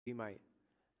we might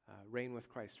reign with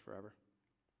Christ forever.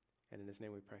 And in his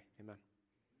name we pray.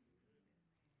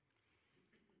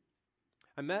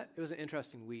 Amen. It was an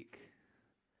interesting week.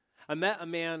 I met a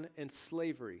man in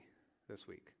slavery this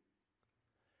week.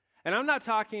 And I'm not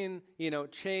talking,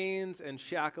 chains and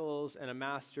shackles and a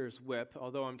master's whip,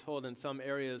 although I'm told in some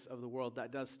areas of the world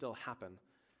that does still happen.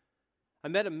 I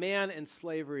met a man in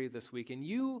slavery this week, and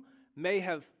you may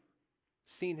have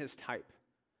seen his type.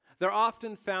 They're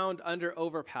often found under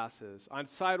overpasses, on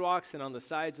sidewalks and on the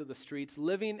sides of the streets,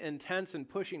 living in tents and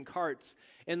pushing carts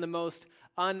in the most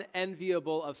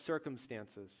unenviable of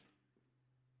circumstances.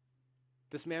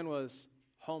 This man was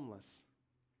homeless,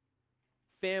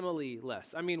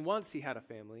 familyless. Once he had a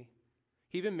family.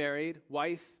 He'd been married,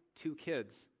 wife, 2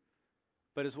 kids.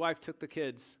 But his wife took the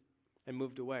kids and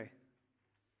moved away.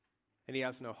 And he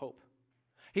has no hope.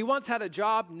 He once had a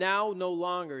job, now no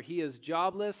longer. He is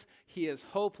jobless, he is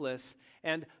hopeless,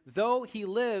 and though he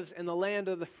lives in the land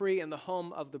of the free and the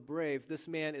home of the brave, this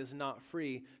man is not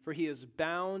free, for he is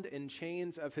bound in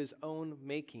chains of his own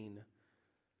making,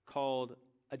 called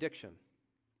addiction.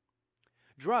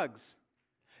 Drugs.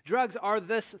 Drugs are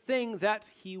this thing that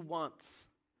he wants.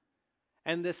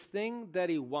 And this thing that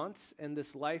he wants and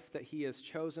this life that he has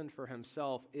chosen for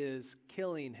himself is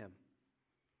killing him.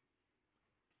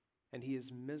 And he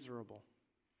is miserable.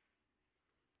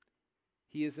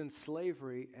 He is in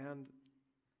slavery, and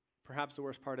perhaps the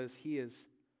worst part is he is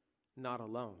not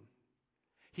alone.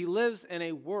 He lives in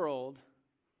a world,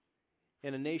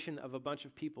 in a nation of a bunch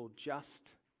of people just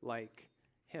like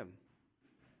him.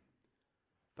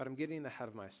 But I'm getting ahead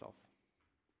of myself.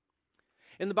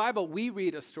 In the Bible, we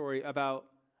read a story about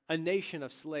a nation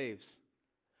of slaves,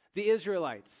 the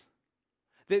Israelites.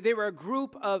 They were a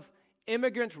group of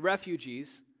immigrant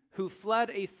refugees who fled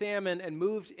a famine and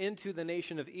moved into the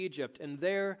nation of Egypt. And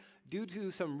there, due to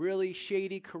some really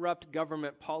shady, corrupt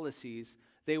government policies,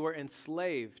 they were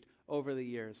enslaved over the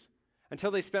years until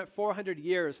they spent 400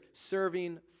 years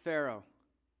serving Pharaoh.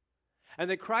 And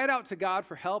they cried out to God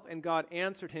for help, and God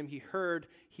answered him. He heard,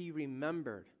 he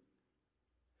remembered.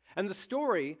 And the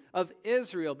story of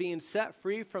Israel being set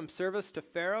free from service to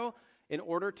Pharaoh in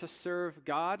order to serve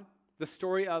God, the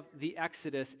story of the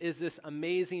Exodus, is this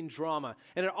amazing drama.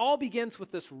 And it all begins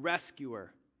with this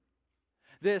rescuer,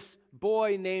 this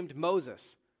boy named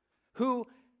Moses, who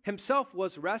himself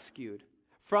was rescued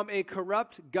from a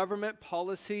corrupt government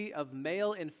policy of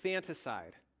male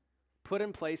infanticide put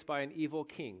in place by an evil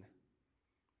king.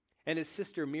 And his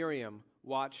sister Miriam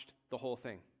watched the whole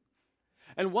thing.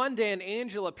 And one day an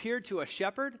angel appeared to a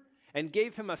shepherd and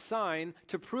gave him a sign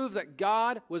to prove that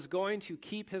God was going to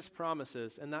keep his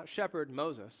promises. And that shepherd,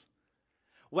 Moses,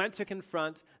 went to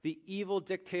confront the evil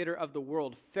dictator of the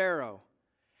world, Pharaoh,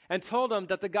 and told him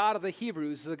that the God of the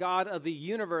Hebrews, the God of the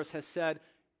universe, has said,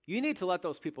 you need to let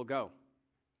those people go.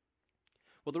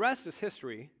 Well, the rest is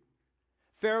history.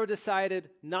 Pharaoh decided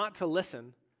not to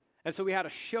listen, and so we had a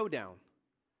showdown.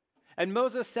 And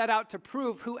Moses set out to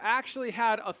prove who actually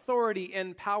had authority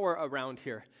and power around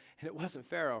here. And it wasn't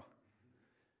Pharaoh.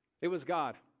 It was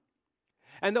God.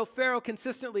 And though Pharaoh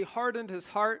consistently hardened his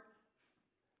heart,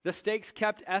 the stakes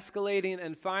kept escalating,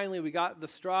 and finally we got the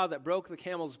straw that broke the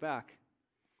camel's back.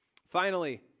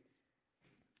 Finally,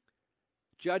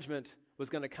 judgment was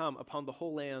going to come upon the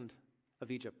whole land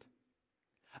of Egypt.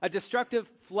 A destructive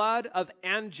flood of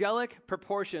angelic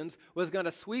proportions was going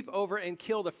to sweep over and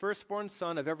kill the firstborn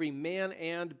son of every man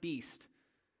and beast.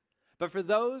 But for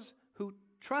those who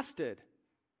trusted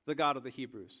the God of the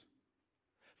Hebrews,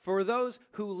 for those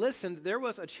who listened, there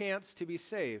was a chance to be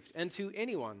saved. And to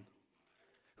anyone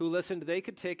who listened, they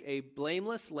could take a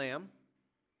blameless lamb,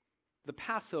 the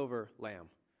Passover lamb,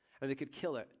 and they could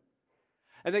kill it.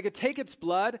 And they could take its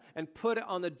blood and put it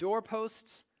on the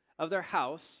doorposts of their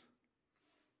house,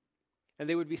 and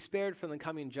they would be spared from the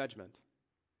coming judgment.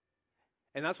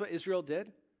 And that's what Israel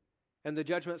did. And the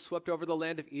judgment swept over the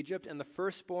land of Egypt, and the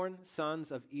firstborn sons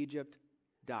of Egypt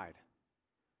died.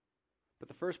 But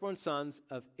the firstborn sons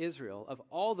of Israel, of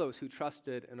all those who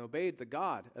trusted and obeyed the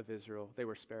God of Israel, they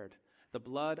were spared. The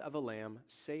blood of a lamb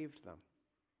saved them.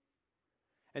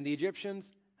 And the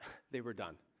Egyptians, they were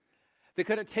done. They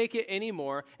couldn't take it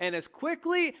anymore, and as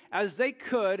quickly as they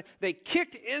could, they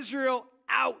kicked Israel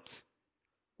out.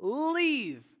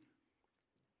 Leave,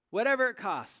 whatever it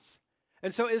costs.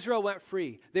 And so Israel went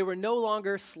free. They were no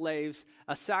longer slaves.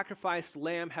 A sacrificed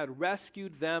lamb had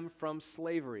rescued them from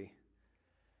slavery.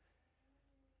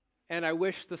 And I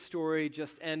wish the story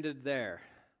just ended there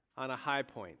on a high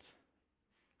point.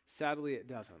 Sadly, it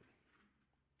doesn't.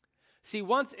 See,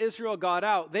 once Israel got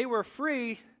out, they were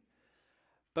free,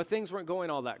 but things weren't going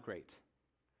all that great.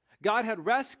 God had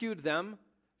rescued them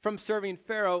from serving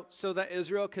Pharaoh so that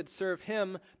Israel could serve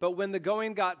him. But when the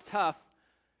going got tough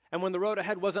and when the road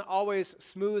ahead wasn't always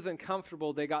smooth and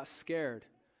comfortable, they got scared.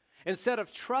 Instead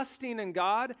of trusting in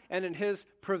God and in his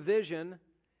provision,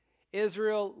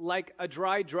 Israel, like a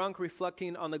dry drunk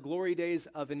reflecting on the glory days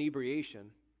of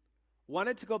inebriation,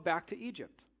 wanted to go back to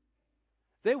Egypt.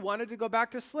 They wanted to go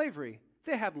back to slavery.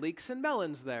 They had leeks and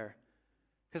melons there.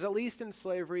 Because at least in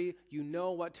slavery, you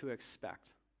know what to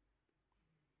expect.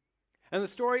 And the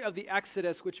story of the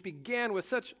Exodus, which began with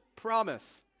such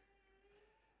promise,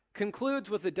 concludes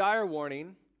with a dire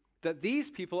warning that these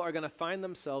people are going to find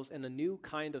themselves in a new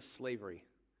kind of slavery,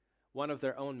 one of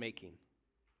their own making.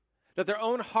 That their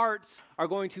own hearts are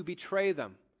going to betray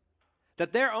them.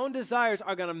 That their own desires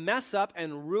are going to mess up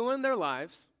and ruin their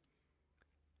lives.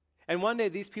 And one day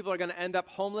these people are going to end up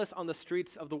homeless on the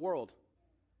streets of the world,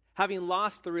 having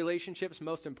lost the relationships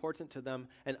most important to them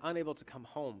and unable to come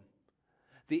home.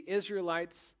 The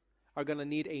Israelites are going to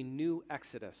need a new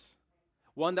exodus,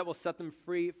 one that will set them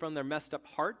free from their messed up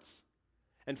hearts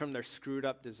and from their screwed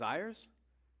up desires,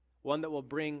 one that will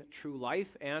bring true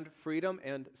life and freedom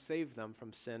and save them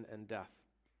from sin and death.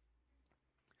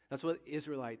 That's what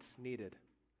Israelites needed.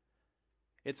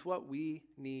 It's what we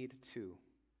need too.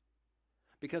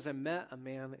 Because I met a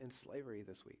man in slavery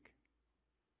this week.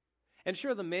 And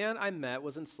sure, the man I met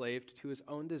was enslaved to his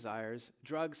own desires.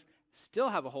 Drugs still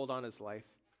have a hold on his life.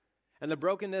 And the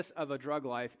brokenness of a drug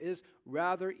life is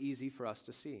rather easy for us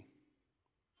to see.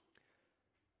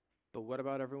 But what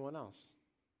about everyone else?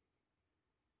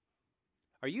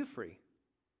 Are you free?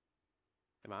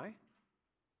 Am I?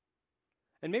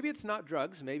 And maybe it's not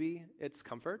drugs. Maybe it's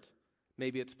comfort.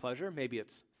 Maybe it's pleasure. Maybe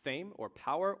it's fame or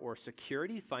power or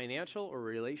security, financial or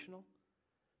relational.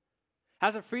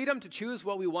 Has a freedom to choose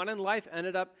what we want in life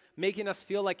ended up making us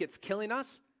feel like it's killing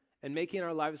us and making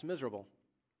our lives miserable?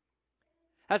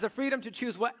 Has a freedom to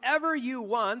choose whatever you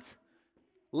want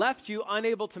left you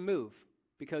unable to move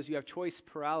because you have choice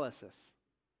paralysis?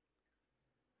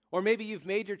 Or maybe you've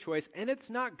made your choice and it's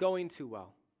not going too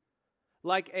well.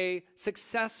 Like a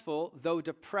successful, though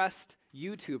depressed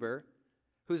YouTuber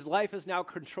whose life is now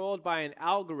controlled by an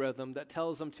algorithm that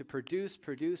tells them to produce,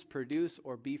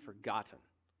 or be forgotten.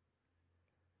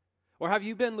 Or have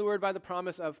you been lured by the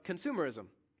promise of consumerism?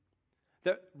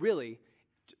 That really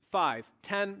 5,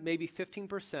 10, maybe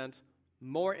 15%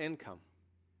 more income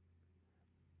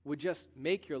would just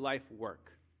make your life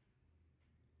work.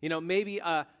 You know, maybe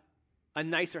a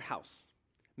nicer house,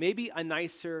 maybe a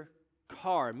nicer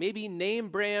car, maybe name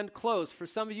brand clothes. For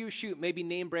some of you, maybe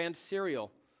name brand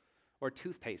cereal or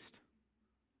toothpaste.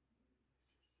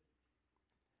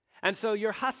 And so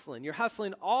you're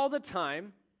hustling all the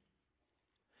time,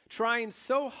 trying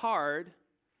so hard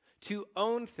to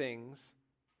own things,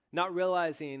 not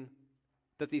realizing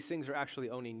that these things are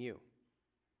actually owning you.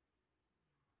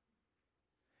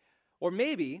 Or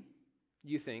maybe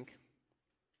you think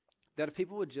that if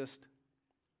people would just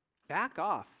back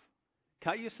off,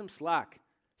 cut you some slack,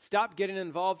 stop getting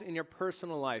involved in your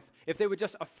personal life, if they would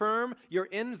just affirm your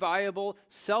inviolable,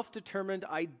 self-determined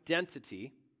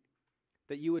identity,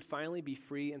 that you would finally be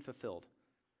free and fulfilled.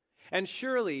 And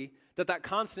surely that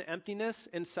constant emptiness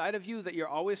inside of you that you're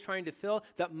always trying to fill,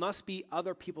 that must be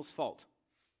other people's fault.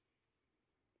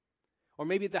 Or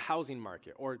maybe the housing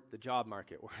market, or the job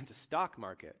market, or the stock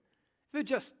market. If it would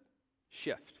just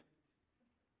shift,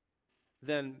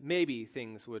 then maybe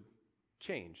things would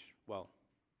change. Well,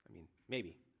 I mean,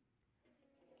 maybe.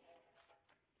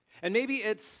 And maybe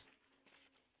it's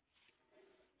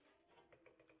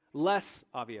less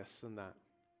obvious than that.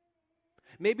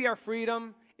 Maybe our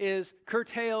freedom is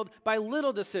curtailed by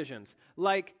little decisions,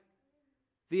 like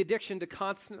the addiction to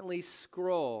constantly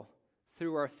scroll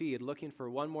through our feed, looking for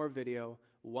one more video,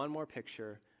 one more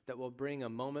picture that will bring a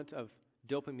moment of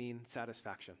dopamine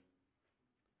satisfaction.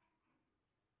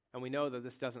 And we know that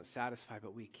this doesn't satisfy,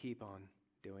 but we keep on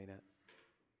doing it.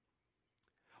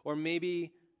 Or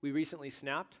maybe we recently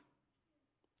snapped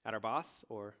at our boss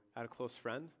or at a close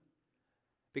friend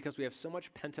because we have so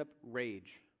much pent-up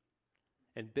rage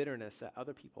and bitterness at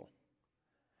other people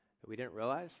that we didn't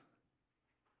realize.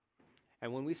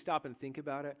 And when we stop and think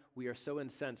about it, we are so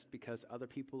incensed because other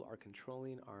people are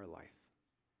controlling our life.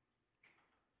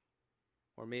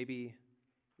 Or maybe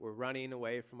we're running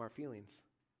away from our feelings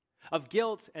of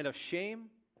guilt and of shame.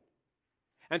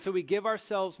 And so we give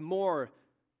ourselves more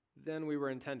than we were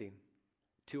intending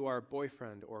to our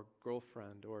boyfriend or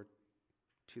girlfriend or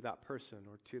to that person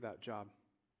or to that job.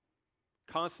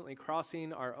 Constantly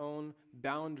crossing our own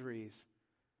boundaries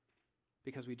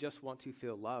because we just want to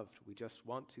feel loved. We just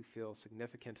want to feel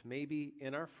significant. Maybe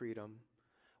in our freedom,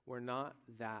 we're not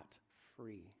that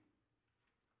free.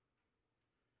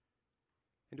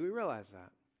 And do we realize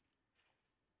that?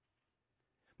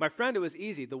 My friend, it was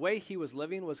easy. The way he was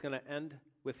living was going to end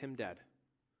with him dead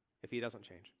if he doesn't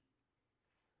change.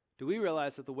 Do we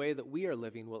realize that the way that we are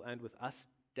living will end with us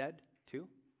dead too?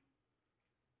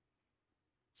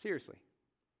 Seriously.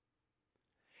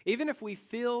 Even if we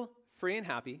feel free and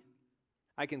happy,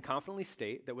 I can confidently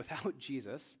state that without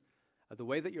Jesus, the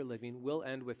way that you're living will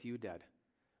end with you dead.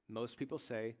 Most people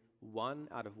say 1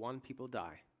 out of 1 people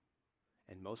die,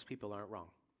 and most people aren't wrong.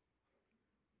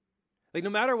 Like, no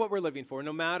matter what we're living for,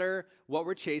 no matter what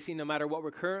we're chasing, no matter what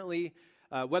we're currently,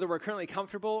 whether we're currently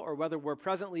comfortable or whether we're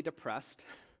presently depressed,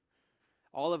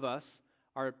 all of us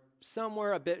are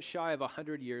somewhere a bit shy of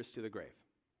 100 years to the grave.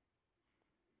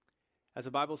 As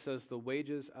the Bible says, the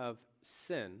wages of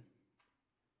sin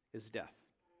is death.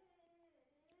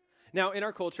 Now, in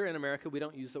our culture, in America, we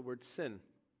don't use the word sin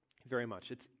very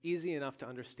much. It's easy enough to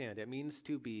understand. It means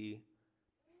to be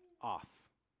off.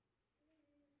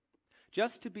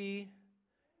 Just to be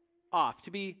off,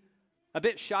 to be a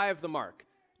bit shy of the mark,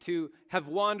 to have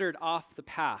wandered off the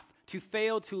path, to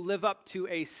fail to live up to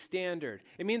a standard.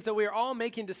 It means that we are all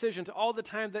making decisions all the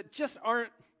time that just they're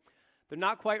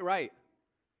not quite right.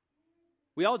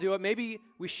 We all do it. Maybe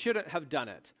we shouldn't have done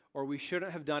it, or we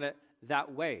shouldn't have done it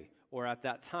that way, or at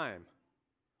that time,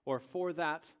 or for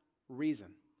that reason.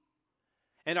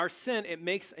 And our sin, it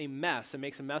makes a mess. It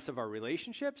makes a mess of our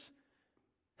relationships.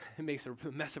 It makes a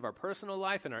mess of our personal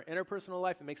life and our interpersonal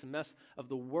life. It makes a mess of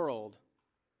the world.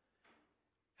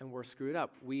 And we're screwed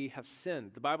up. We have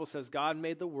sinned. The Bible says God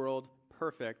made the world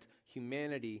perfect.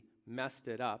 Humanity messed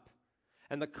it up.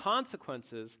 And the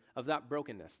consequences of that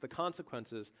brokenness, the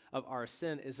consequences of our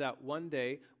sin, is that one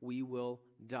day we will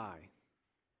die.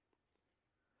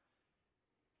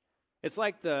 It's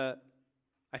like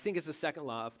I think it's the second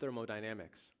law of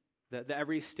thermodynamics, that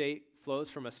every state flows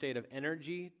from a state of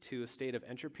energy to a state of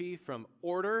entropy, from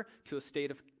order to a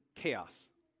state of chaos.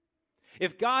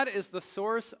 If God is the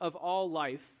source of all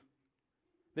life,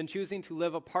 then choosing to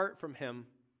live apart from him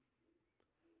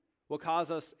will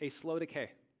cause us a slow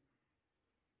decay.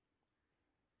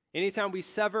 Anytime we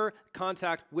sever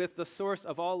contact with the source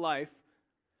of all life,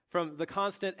 from the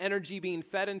constant energy being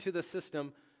fed into the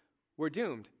system, we're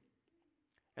doomed.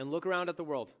 And look around at the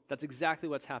world. That's exactly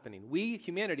what's happening. We,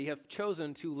 humanity, have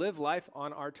chosen to live life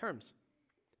on our terms,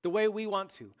 the way we want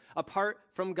to, apart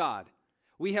from God.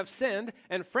 We have sinned,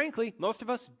 and frankly, most of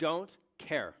us don't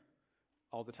care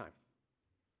all the time.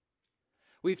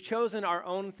 We've chosen our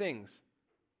own things.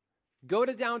 Go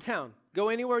to downtown. Go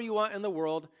anywhere you want in the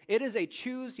world. It is a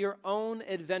choose-your-own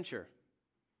adventure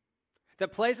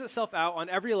that plays itself out on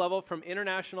every level, from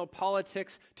international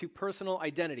politics to personal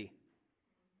identity.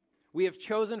 We have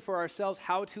chosen for ourselves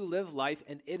how to live life,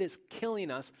 and it is killing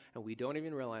us, and we don't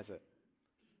even realize it.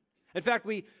 In fact,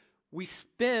 we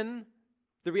spin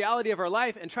the reality of our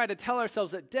life and try to tell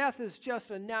ourselves that death is just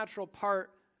a natural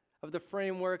part of the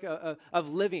framework of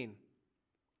living.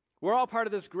 We're all part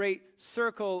of this great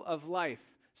circle of life,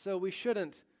 so we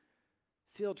shouldn't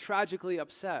feel tragically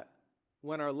upset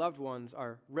when our loved ones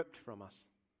are ripped from us,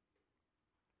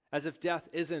 as if death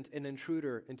isn't an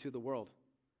intruder into the world.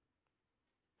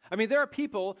 I mean, there are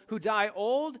people who die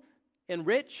old and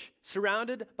rich,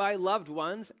 surrounded by loved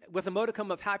ones with a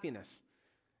modicum of happiness.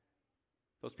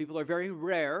 Those people are very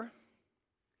rare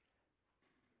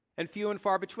and few and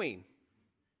far between.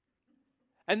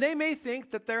 And they may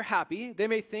think that they're happy. They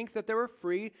may think that they're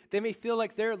free. They may feel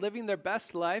like they're living their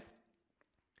best life.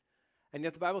 And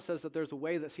yet the Bible says that there's a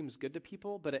way that seems good to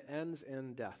people, but it ends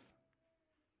in death.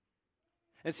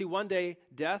 And see, one day,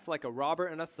 death, like a robber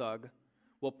and a thug,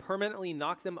 will permanently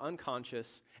knock them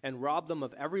unconscious and rob them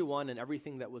of everyone and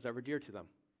everything that was ever dear to them.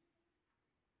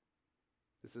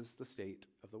 This is the state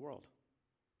of the world.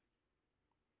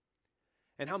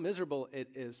 And how miserable it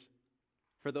is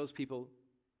for those people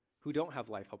who don't have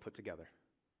life all put together,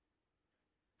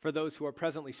 for those who are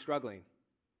presently struggling.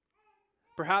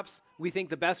 Perhaps we think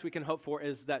the best we can hope for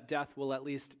is that death will at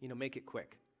least, make it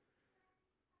quick.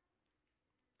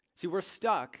 See, we're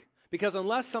stuck because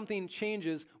unless something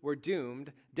changes, we're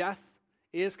doomed. Death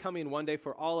is coming one day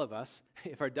for all of us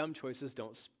if our dumb choices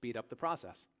don't speed up the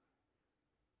process.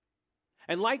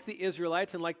 And like the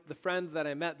Israelites and like the friends that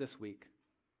I met this week,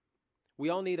 we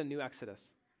all need a new exodus.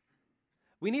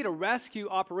 We need a rescue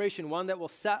operation, one that will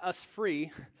set us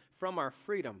free from our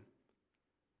freedom.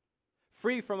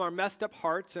 Free from our messed up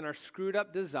hearts and our screwed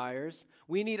up desires.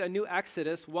 We need a new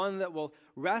exodus, one that will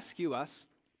rescue us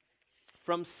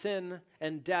from sin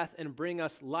and death and bring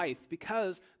us life,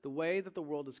 because the way that the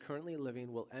world is currently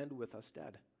living will end with us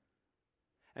dead.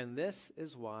 And this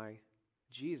is why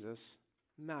Jesus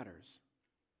matters.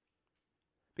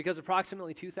 Because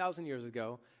approximately 2,000 years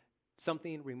ago,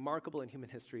 something remarkable in human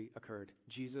history occurred.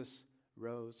 Jesus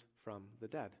rose from the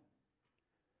dead.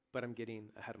 But I'm getting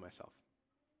ahead of myself.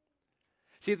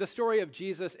 See, the story of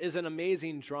Jesus is an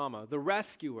amazing drama. The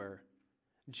rescuer,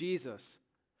 Jesus,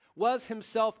 was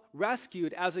himself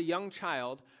rescued as a young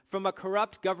child from a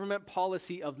corrupt government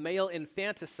policy of male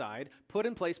infanticide put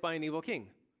in place by an evil king.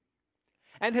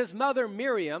 And his mother,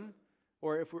 Miriam,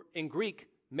 or if we're in Greek,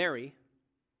 Mary,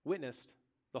 witnessed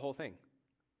the whole thing.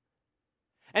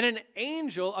 And an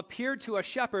angel appeared to a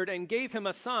shepherd and gave him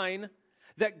a sign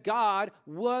that God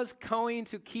was going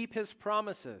to keep his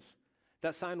promises.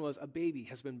 That sign was a baby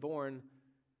has been born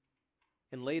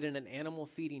and laid in an animal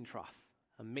feeding trough,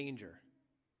 a manger.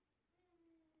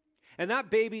 And that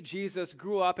baby Jesus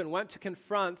grew up and went to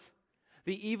confront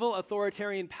the evil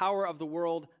authoritarian power of the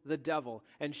world, the devil,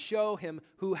 and show him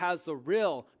who has the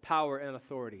real power and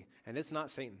authority. And it's not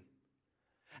Satan.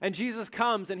 And Jesus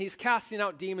comes and he's casting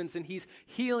out demons and he's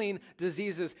healing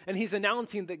diseases and he's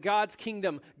announcing that God's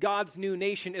kingdom, God's new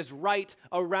nation is right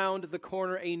around the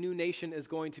corner. A new nation is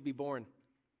going to be born.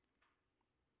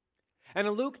 And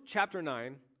in Luke chapter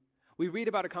 9, we read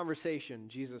about a conversation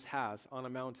Jesus has on a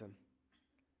mountain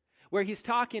where he's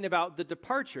talking about the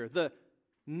departure, the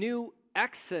new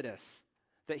exodus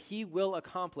that he will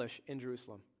accomplish in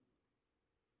Jerusalem.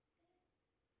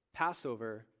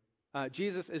 Passover,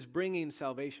 Jesus is bringing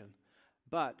salvation,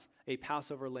 but a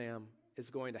Passover lamb is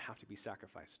going to have to be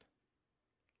sacrificed.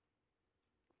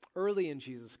 Early in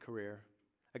Jesus' career,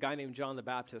 a guy named John the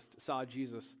Baptist saw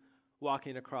Jesus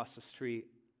walking across the street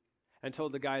and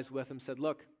told the guys with him, said,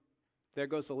 "Look, there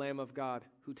goes the Lamb of God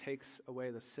who takes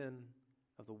away the sin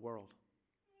of the world."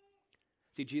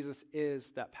 See, Jesus is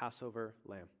that Passover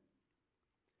lamb.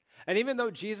 And even though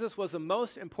Jesus was the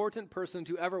most important person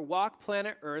to ever walk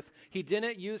planet Earth, he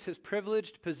didn't use his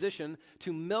privileged position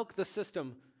to milk the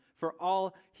system for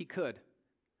all he could.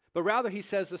 But rather, he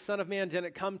says the Son of Man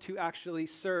didn't come to actually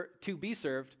to be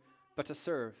served, but to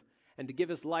serve and to give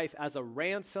his life as a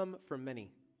ransom for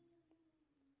many.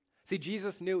 See,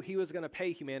 Jesus knew he was going to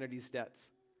pay humanity's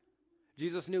debts.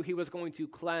 Jesus knew he was going to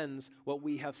cleanse what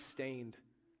we have stained,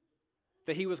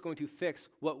 that he was going to fix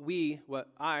what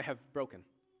I have broken.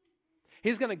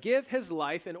 He's going to give his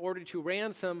life in order to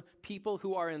ransom people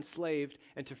who are enslaved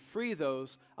and to free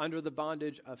those under the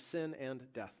bondage of sin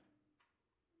and death.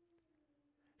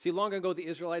 See, long ago, the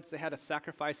Israelites, they had to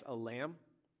sacrifice a lamb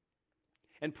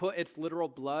and put its literal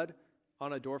blood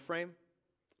on a doorframe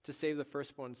to save the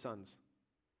firstborn sons.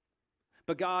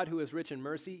 But God, who is rich in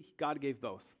mercy, God gave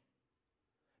both.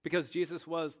 Because Jesus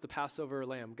was the Passover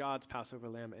lamb, God's Passover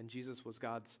lamb, and Jesus was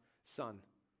God's son.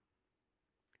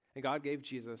 And God gave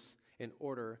Jesus in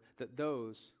order that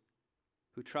those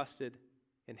who trusted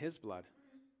in his blood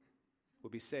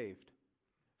would be saved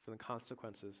from the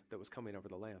consequences that was coming over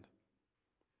the land.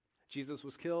 Jesus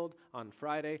was killed on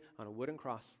Friday on a wooden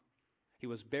cross. He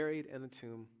was buried in a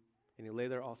tomb, and he lay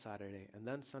there all Saturday. And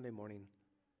then Sunday morning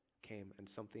came, and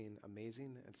something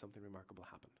amazing and something remarkable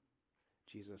happened.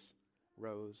 Jesus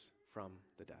rose from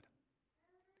the dead.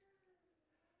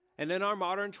 And in our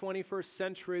modern 21st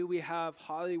century, we have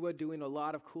Hollywood doing a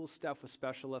lot of cool stuff with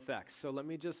special effects. So let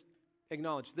me just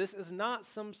acknowledge, this is not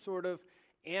some sort of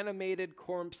animated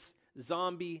corpse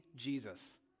zombie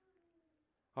Jesus.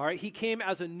 All right, he came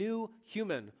as a new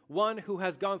human, one who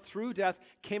has gone through death,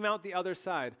 came out the other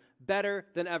side, better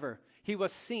than ever. He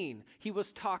was seen, he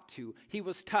was talked to, he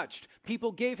was touched.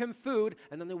 People gave him food,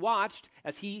 and then they watched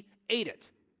as he ate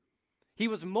it. He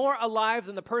was more alive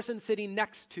than the person sitting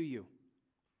next to you.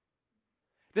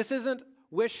 This isn't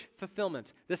wish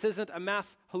fulfillment. This isn't a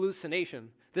mass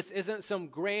hallucination. This isn't some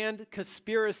grand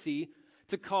conspiracy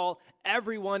to call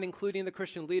everyone, including the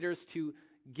Christian leaders, to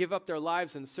give up their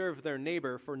lives and serve their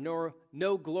neighbor for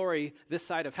no glory this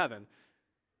side of heaven.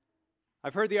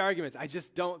 I've heard the arguments. I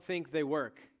just don't think they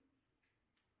work.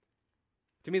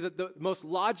 To me, the most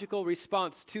logical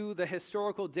response to the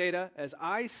historical data, as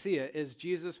I see it, is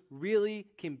Jesus really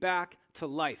came back to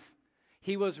life.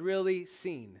 He was really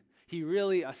seen. He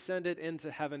really ascended into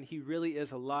heaven. He really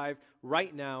is alive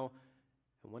right now,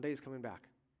 and one day he's coming back.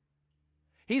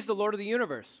 He's the Lord of the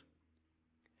universe.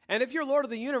 And if you're Lord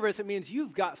of the universe, it means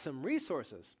you've got some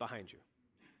resources behind you.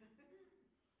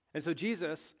 And so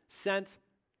Jesus sent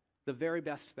the very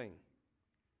best thing,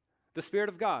 the Spirit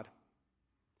of God.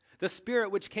 The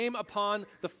Spirit which came upon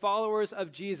the followers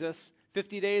of Jesus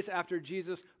 50 days after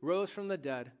Jesus rose from the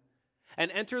dead and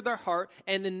entered their heart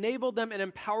and enabled them and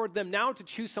empowered them now to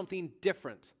choose something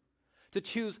different, to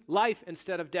choose life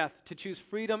instead of death, to choose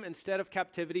freedom instead of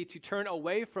captivity, to turn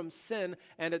away from sin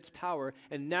and its power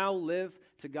and now live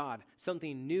to God.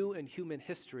 Something new in human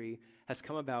history has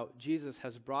come about. Jesus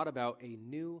has brought about a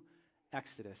new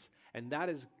exodus. And that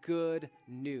is good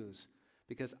news,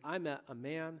 because I met a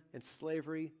man in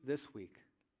slavery this week,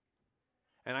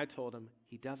 and I told him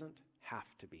he doesn't have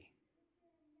to be.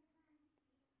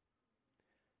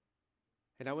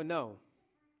 And I would know,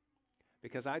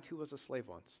 because I too was a slave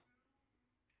once.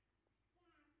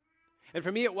 And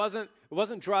for me, it wasn't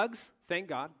drugs, thank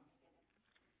God.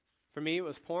 For me, it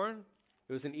was porn.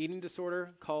 It was an eating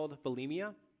disorder called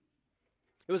bulimia.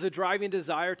 It was a driving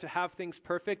desire to have things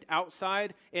perfect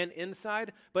outside and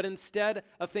inside, but instead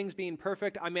of things being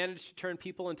perfect, I managed to turn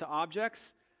people into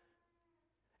objects,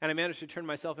 and I managed to turn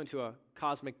myself into a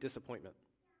cosmic disappointment.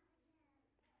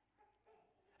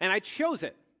 And I chose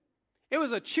it. It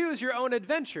was a choose-your-own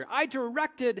adventure. I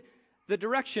directed the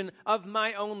direction of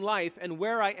my own life, and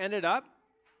where I ended up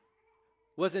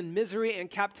was in misery and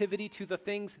captivity to the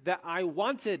things that I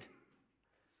wanted,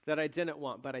 that I didn't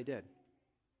want, but I did.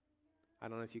 I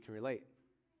don't know if you can relate.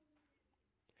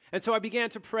 And so I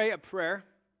began to pray a prayer,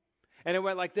 and it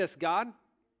went like this: God,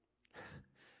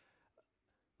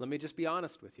 let me just be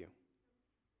honest with you.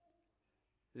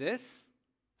 This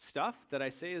stuff that I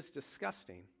say is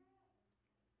disgusting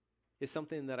is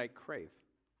something that I crave.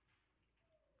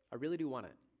 I really do want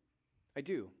it. I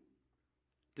do.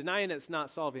 Denying it's not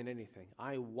solving anything.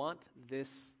 I want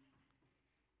this.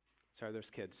 Sorry, there's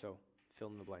kids, so fill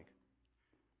in the blank.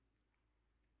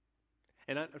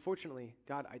 And unfortunately,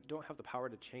 God, I don't have the power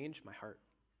to change my heart.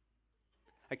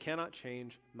 I cannot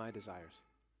change my desires.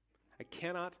 I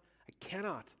cannot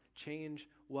change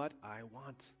what I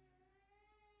want.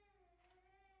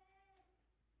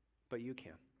 But you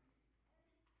can.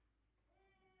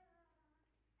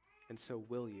 And so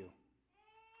will you.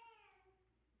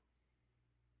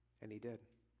 And he did.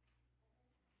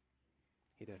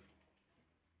 He did.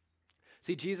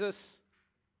 See, Jesus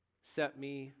set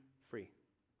me free.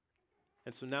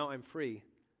 And so now I'm free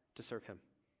to serve him.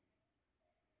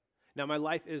 Now my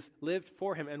life is lived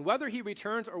for him. And whether he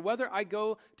returns or whether I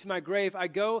go to my grave, I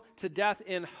go to death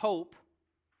in hope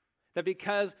that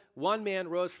because one man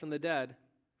rose from the dead,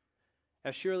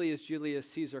 as surely as Julius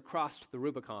Caesar crossed the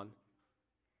Rubicon,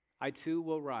 I too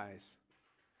will rise.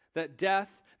 That death,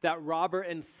 that robber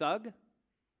and thug,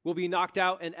 will be knocked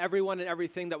out, and everyone and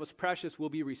everything that was precious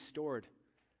will be restored.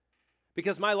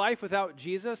 Because my life without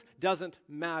Jesus doesn't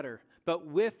matter. But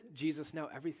with Jesus, now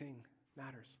everything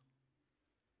matters.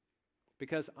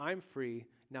 Because I'm free,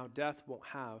 now death won't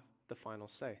have the final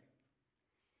say.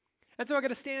 And so I got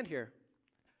to stand here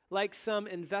like some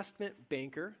investment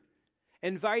banker,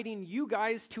 inviting you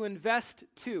guys to invest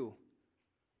too,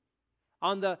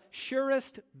 on the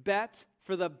surest bet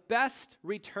for the best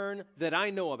return that I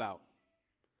know about.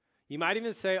 You might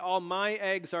even say, all my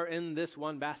eggs are in this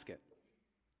one basket.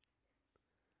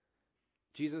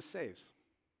 Jesus saves.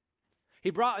 He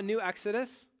brought a new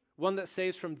exodus, one that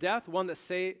saves from death, one that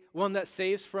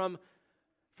saves from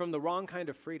the wrong kind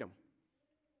of freedom,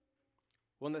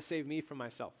 one that saved me from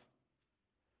myself.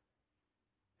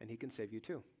 And he can save you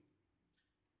too.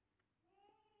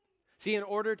 See, in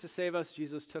order to save us,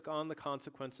 Jesus took on the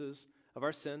consequences of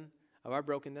our sin, of our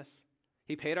brokenness.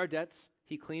 He paid our debts.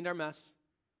 He cleaned our mess.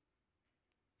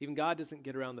 Even God doesn't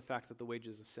get around the fact that the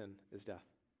wages of sin is death.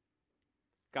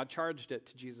 God charged it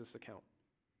to Jesus' account.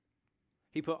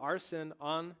 He put our sin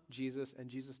on Jesus, and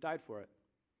Jesus died for it.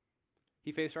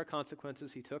 He faced our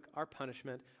consequences. He took our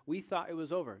punishment. We thought it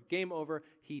was over. Game over.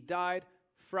 He died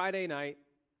Friday night.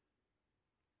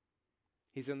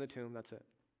 He's in the tomb. That's it.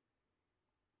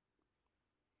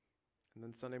 And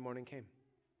then Sunday morning came.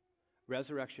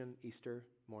 Resurrection, Easter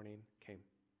morning came.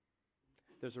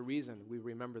 There's a reason we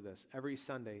remember this every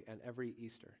Sunday and every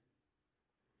Easter.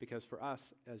 Because for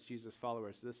us, as Jesus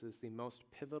followers, this is the most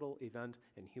pivotal event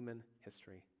in human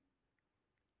history.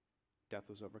 Death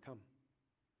was overcome.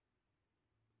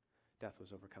 Death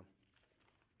was overcome.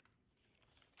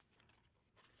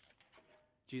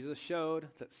 Jesus showed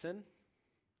that sin,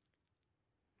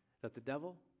 that the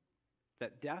devil,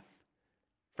 that death,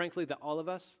 frankly, that all of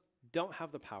us don't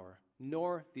have the power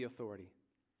nor the authority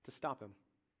to stop him.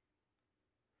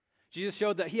 Jesus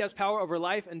showed that he has power over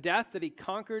life and death, that he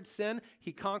conquered sin,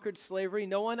 he conquered slavery.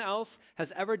 No one else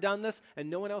has ever done this, and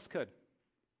no one else could.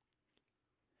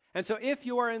 And so if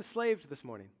you are enslaved this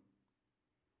morning,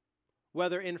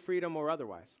 whether in freedom or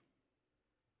otherwise,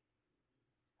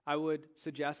 I would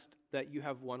suggest that you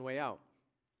have one way out.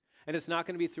 And it's not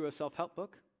going to be through a self-help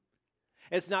book.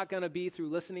 It's not going to be through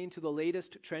listening to the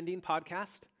latest trending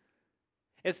podcast.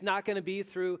 It's not going to be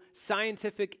through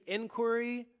scientific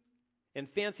inquiry and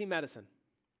fancy medicine.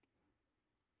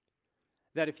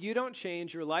 That if you don't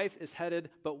change, your life is headed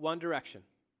but one direction.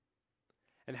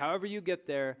 And however you get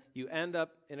there, you end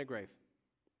up in a grave.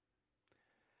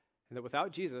 And that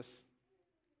without Jesus,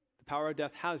 the power of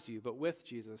death has you, but with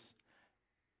Jesus,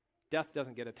 death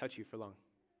doesn't get to touch you for long.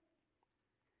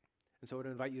 And so I would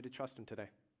invite you to trust him today.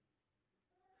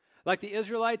 Like the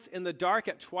Israelites in the dark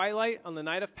at twilight on the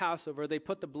night of Passover, they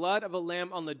put the blood of a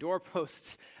lamb on the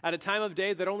doorposts at a time of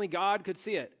day that only God could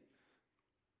see it.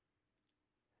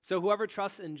 So whoever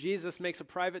trusts in Jesus makes a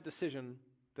private decision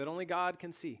that only God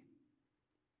can see.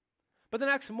 But the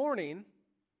next morning,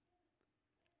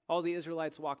 all the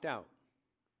Israelites walked out.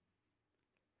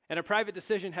 And a private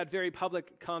decision had very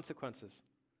public consequences.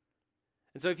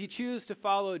 And so if you choose to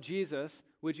follow Jesus,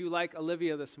 would you, like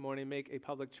Olivia this morning, make a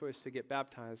public choice to get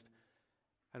baptized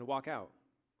and walk out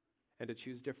and to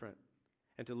choose different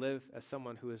and to live as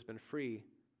someone who has been free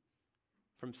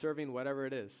from serving whatever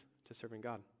it is to serving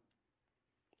God?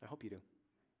 I hope you do.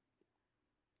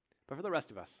 But for the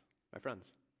rest of us, my friends,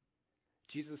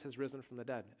 Jesus has risen from the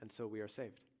dead, and so we are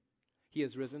saved. He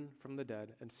has risen from the dead,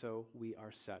 and so we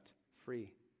are set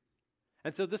free.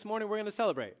 And so this morning we're going to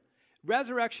celebrate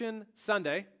Resurrection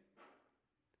Sunday,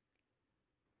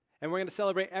 and we're going to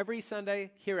celebrate every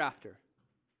Sunday hereafter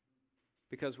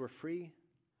because we're free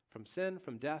from sin,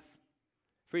 from death,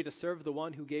 free to serve the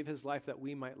one who gave his life that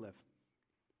we might live.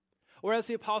 Or as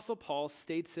the Apostle Paul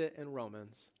states it in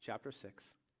Romans chapter 6,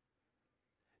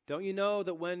 don't you know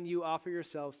that when you offer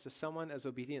yourselves to someone as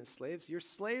obedient slaves, you're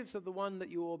slaves of the one that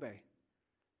you obey,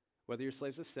 whether you're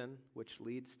slaves of sin, which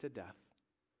leads to death,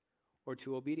 or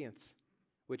to obedience,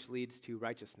 which leads to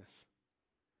righteousness.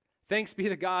 Thanks be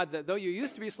to God that though you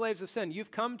used to be slaves of sin,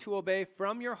 you've come to obey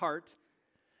from your heart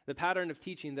the pattern of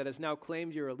teaching that has now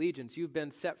claimed your allegiance. You've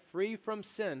been set free from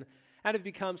sin and have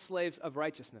become slaves of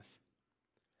righteousness.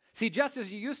 See, just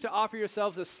as you used to offer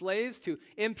yourselves as slaves to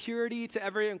impurity, to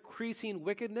ever-increasing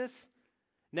wickedness,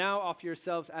 now offer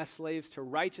yourselves as slaves to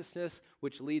righteousness,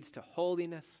 which leads to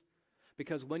holiness.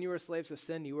 Because when you were slaves of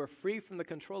sin, you were free from the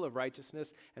control of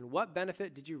righteousness. And what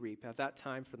benefit did you reap at that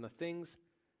time from the things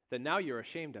that now you're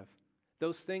ashamed of?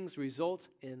 Those things result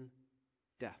in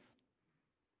death.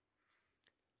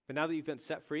 But now that you've been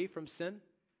set free from sin,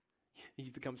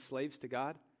 you've become slaves to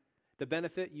God. The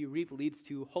benefit you reap leads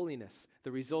to holiness.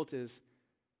 The result is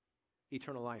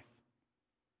eternal life.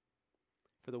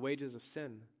 For the wages of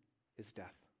sin is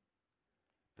death,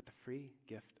 but the free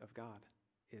gift of God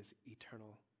is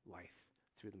eternal life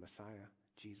through the Messiah,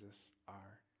 Jesus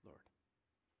our Lord.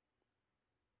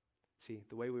 See,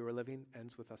 the way we were living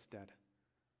ends with us dead.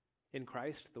 In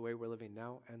Christ, the way we're living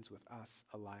now ends with us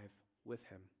alive with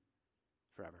him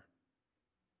forever.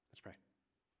 Let's pray.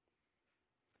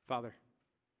 Father,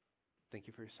 thank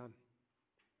you for your Son.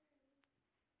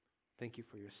 Thank you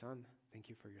for your Son. Thank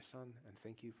you for your Son. And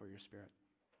thank you for your Spirit.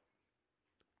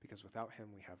 Because without him,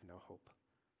 we have no hope.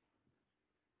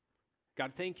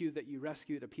 God, thank you that you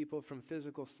rescued a people from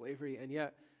physical slavery. And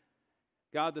yet,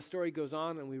 God, the story goes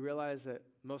on and we realize that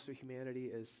most of humanity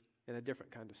is in a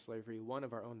different kind of slavery, one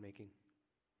of our own making.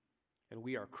 And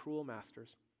we are cruel masters.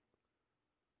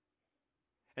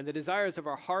 And the desires of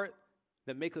our heart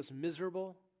that make us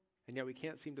miserable, and yet we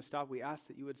can't seem to stop, we ask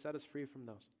that you would set us free from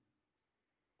those.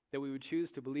 That we would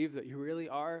choose to believe that you really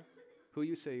are who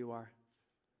you say you are.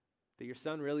 That your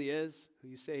Son really is who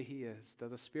you say he is. That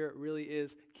the Spirit really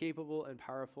is capable and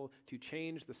powerful to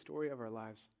change the story of our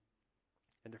lives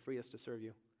and to free us to serve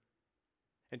you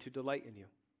and to delight in you.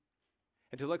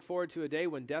 And to look forward to a day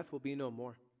when death will be no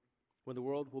more, when the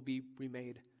world will be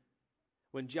remade,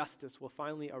 when justice will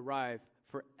finally arrive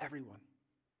for everyone,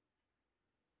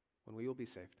 when we will be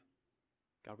saved.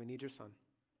 God, we need your Son.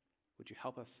 Would you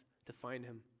help us to find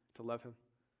him, to love him,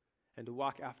 and to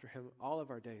walk after him all of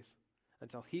our days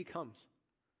until he comes,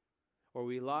 or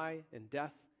we lie in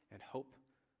death and hope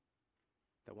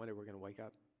that one day we're going to wake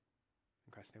up.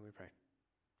 In Christ's name we pray.